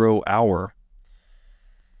 0 Hour.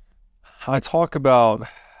 I talk about,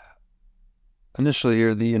 initially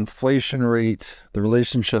here, the inflation rate, the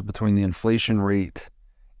relationship between the inflation rate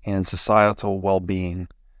and societal well-being.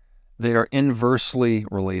 They are inversely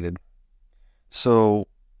related. So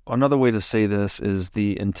another way to say this is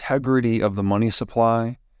the integrity of the money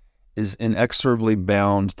supply is inexorably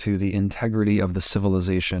bound to the integrity of the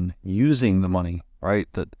civilization using the money, right?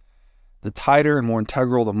 That the tighter and more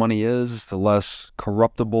integral the money is, the less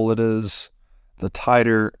corruptible it is. The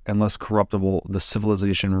tighter and less corruptible the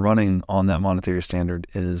civilization running on that monetary standard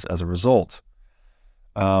is as a result.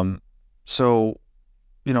 So,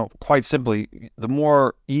 quite simply, the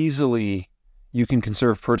more easily you can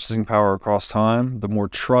conserve purchasing power across time, the more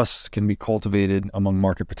trust can be cultivated among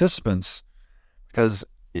market participants. Because,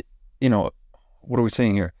 what are we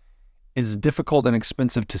saying here? It's difficult and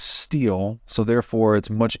expensive to steal, so therefore it's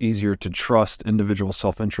much easier to trust individual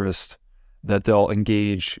self-interest that they'll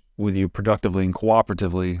engage with you productively and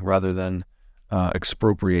cooperatively rather than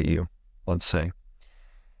expropriate you, let's say.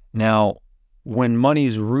 Now, when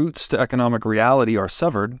money's roots to economic reality are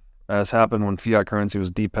severed, as happened when fiat currency was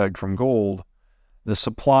depegged from gold, the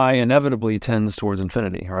supply inevitably tends towards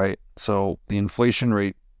infinity, right? So the inflation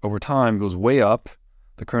rate over time goes way up.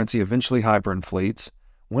 The currency eventually hyperinflates.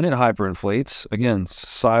 When it hyperinflates, again,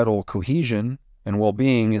 societal cohesion and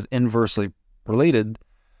well-being is inversely related.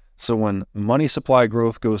 So when money supply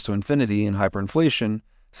growth goes to infinity in hyperinflation,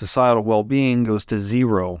 societal well-being goes to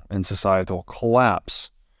zero in societal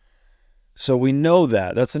collapse. So we know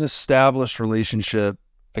that. That's an established relationship.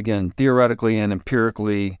 Again, theoretically and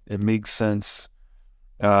empirically, it makes sense.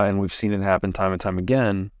 And we've seen it happen time and time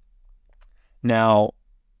again. Now,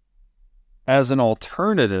 as an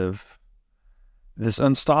alternative, this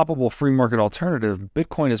unstoppable free market alternative,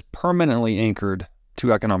 Bitcoin is permanently anchored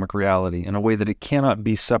to economic reality in a way that it cannot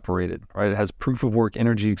be separated, right? It has proof of work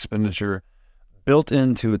energy expenditure built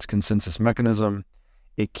into its consensus mechanism.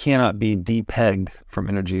 It cannot be depegged from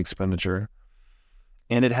energy expenditure.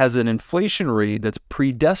 And it has an inflation rate that's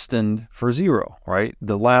predestined for zero, right?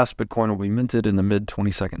 The last Bitcoin will be minted in the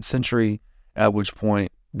mid-22nd century, at which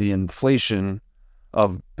point the inflation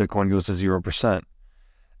of Bitcoin goes to 0%.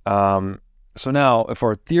 So now, if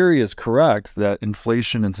our theory is correct that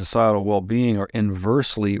inflation and societal well-being are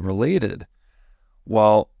inversely related,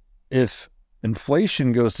 well, if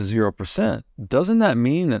inflation goes to 0%, doesn't that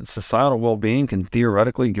mean that societal well-being can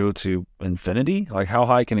theoretically go to infinity? Like, how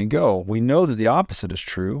high can it go? We know that the opposite is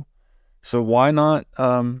true. So why not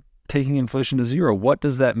taking inflation to zero? What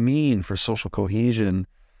does that mean for social cohesion,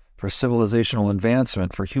 for civilizational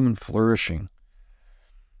advancement, for human flourishing?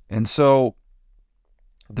 And so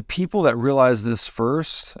the people that realize this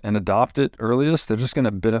first and adopt it earliest, they're just going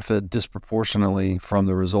to benefit disproportionately from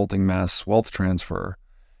the resulting mass wealth transfer.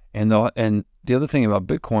 And the other thing about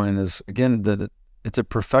Bitcoin is, again, that it's a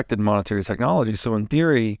perfected monetary technology. So in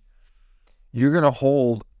theory, you're going to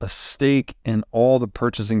hold a stake in all the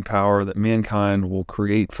purchasing power that mankind will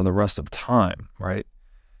create for the rest of time, right?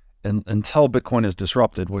 And until Bitcoin is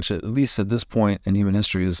disrupted, which at least at this point in human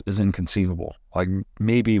history is inconceivable. Like,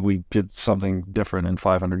 maybe we get something different in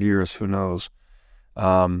 500 years, who knows?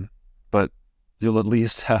 But you'll at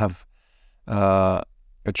least have a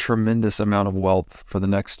tremendous amount of wealth for the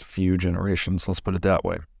next few generations. Let's put it that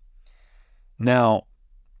way. Now,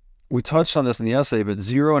 we touched on this in the essay, but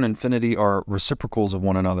zero and infinity are reciprocals of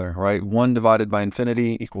one another, right? 1 divided by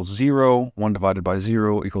infinity equals 0. 1 divided by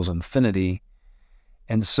 0 equals infinity.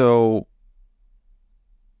 And so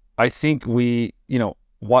I think when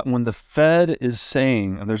the Fed is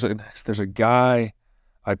saying, and there's a guy,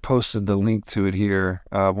 I posted the link to it here,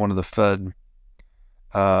 one of the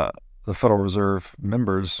Federal Reserve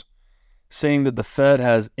members, saying that the Fed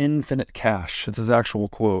has infinite cash. It's his actual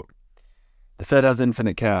quote. The Fed has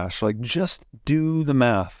infinite cash. Like, just do the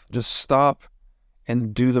math. Just stop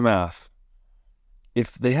and do the math.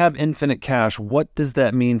 If they have infinite cash, what does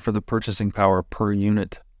that mean for the purchasing power per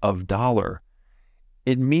unit of dollar?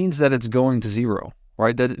 It means that it's going to zero,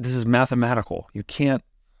 right? That this is mathematical.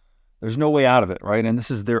 There's no way out of it, right? And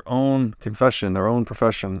this is their own confession, their own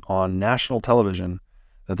profession on national television,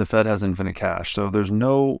 that the Fed has infinite cash. So there's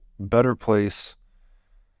no better place,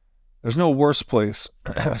 there's no worse place,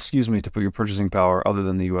 to put your purchasing power other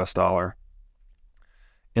than the US dollar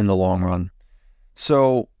in the long run.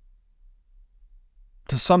 So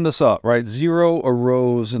to sum this up, right, zero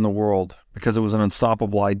arose in the world because it was an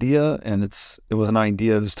unstoppable idea, and it was an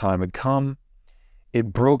idea whose time had come.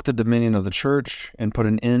 It broke the dominion of the church and put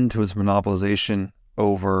an end to its monopolization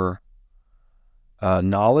over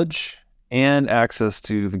knowledge and access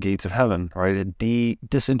to the gates of heaven, right? It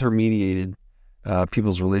disintermediated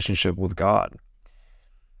people's relationship with God.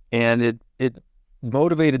 And it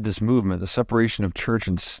motivated this movement, the separation of church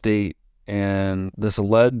and state, and this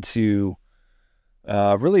led to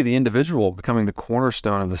really the individual becoming the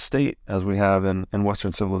cornerstone of the state, as we have in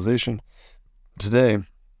Western civilization today.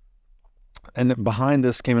 And behind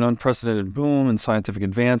this came an unprecedented boom in scientific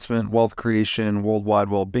advancement, wealth creation, worldwide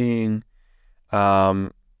well-being.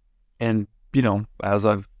 And, as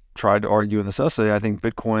I've tried to argue in this essay, I think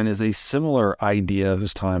Bitcoin is a similar idea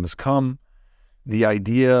whose time has come. The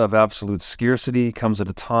idea of absolute scarcity comes at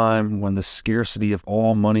a time when the scarcity of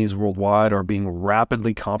all monies worldwide are being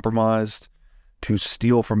rapidly compromised to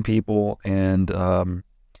steal from people and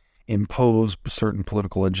impose certain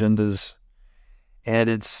political agendas. And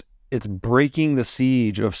it's breaking the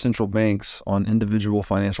siege of central banks on individual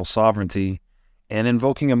financial sovereignty and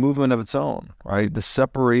invoking a movement of its own, right? The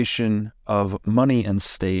separation of money and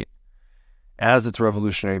state as its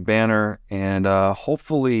revolutionary banner, and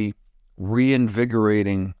hopefully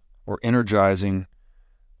reinvigorating or energizing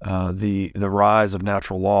the rise of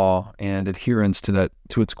natural law and adherence to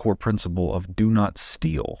its core principle of do not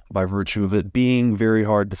steal, by virtue of it being very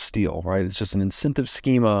hard to steal, right? It's just an incentive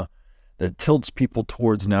schema that tilts people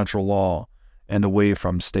towards natural law and away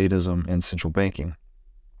from statism and central banking.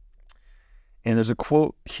 And there's a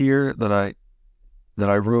quote here that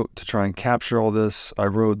I wrote to try and capture all this. I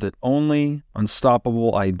wrote that only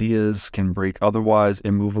unstoppable ideas can break otherwise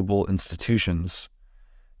immovable institutions.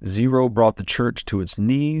 Zero brought the church to its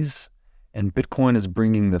knees, and Bitcoin is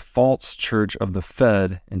bringing the false church of the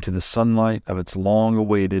Fed into the sunlight of its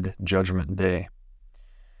long-awaited judgment day.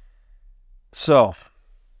 So,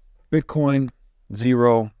 Bitcoin,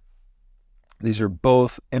 zero, these are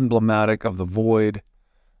both emblematic of the void,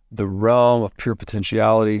 the realm of pure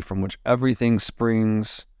potentiality from which everything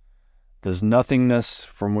springs, this nothingness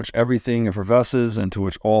from which everything effervesces and to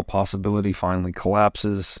which all possibility finally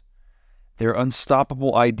collapses. They're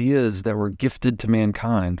unstoppable ideas that were gifted to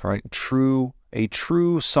mankind, right? A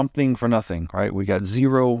true something for nothing, right? We got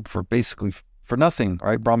zero for basically for nothing,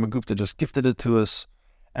 right? Brahmagupta just gifted it to us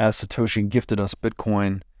as Satoshi gifted us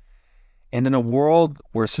Bitcoin. And in a world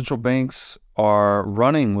where central banks are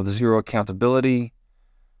running with zero accountability,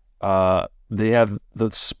 They have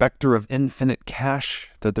the specter of infinite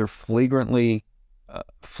cash that they're flagrantly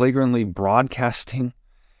broadcasting.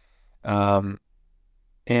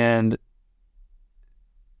 And,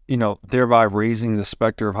 thereby raising the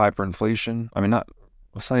specter of hyperinflation. I mean,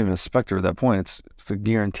 it's not even a specter at that point. It's a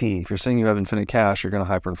guarantee. If you're saying you have infinite cash, you're going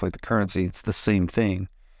to hyperinflate the currency. It's the same thing.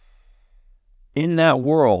 In that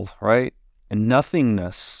world, right, and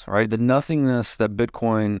nothingness, right, the nothingness that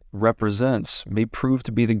Bitcoin represents may prove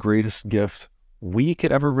to be the greatest gift we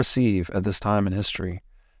could ever receive at this time in history.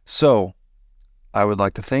 So, I would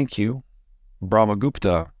like to thank you,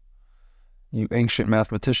 Brahmagupta, you ancient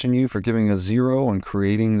mathematician, you, for giving us zero and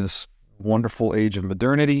creating this wonderful age of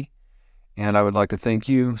modernity. And I would like to thank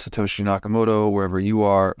you, Satoshi Nakamoto, wherever you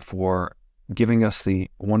are, for giving us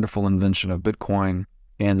the wonderful invention of Bitcoin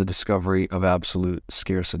and the discovery of absolute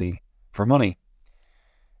scarcity for money.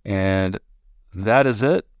 And that is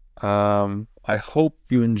it. I hope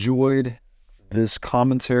you enjoyed this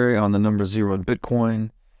commentary on the number zero in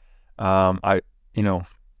Bitcoin. I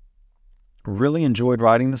really enjoyed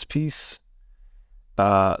writing this piece.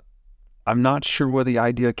 I'm not sure where the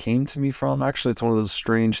idea came to me from. Actually, it's one of those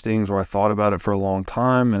strange things where I thought about it for a long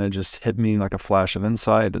time and it just hit me like a flash of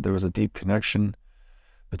insight that there was a deep connection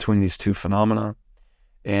between these two phenomena.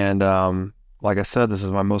 And like I said, this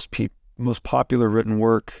is my most popular written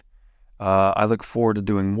work. I look forward to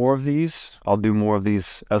doing more of these. I'll do more of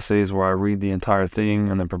these essays where I read the entire thing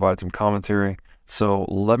and then provide some commentary. So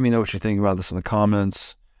let me know what you think about this in the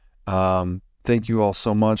comments. Thank you all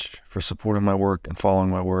so much for supporting my work and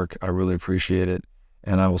following my work. I really appreciate it.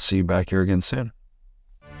 And I will see you back here again soon.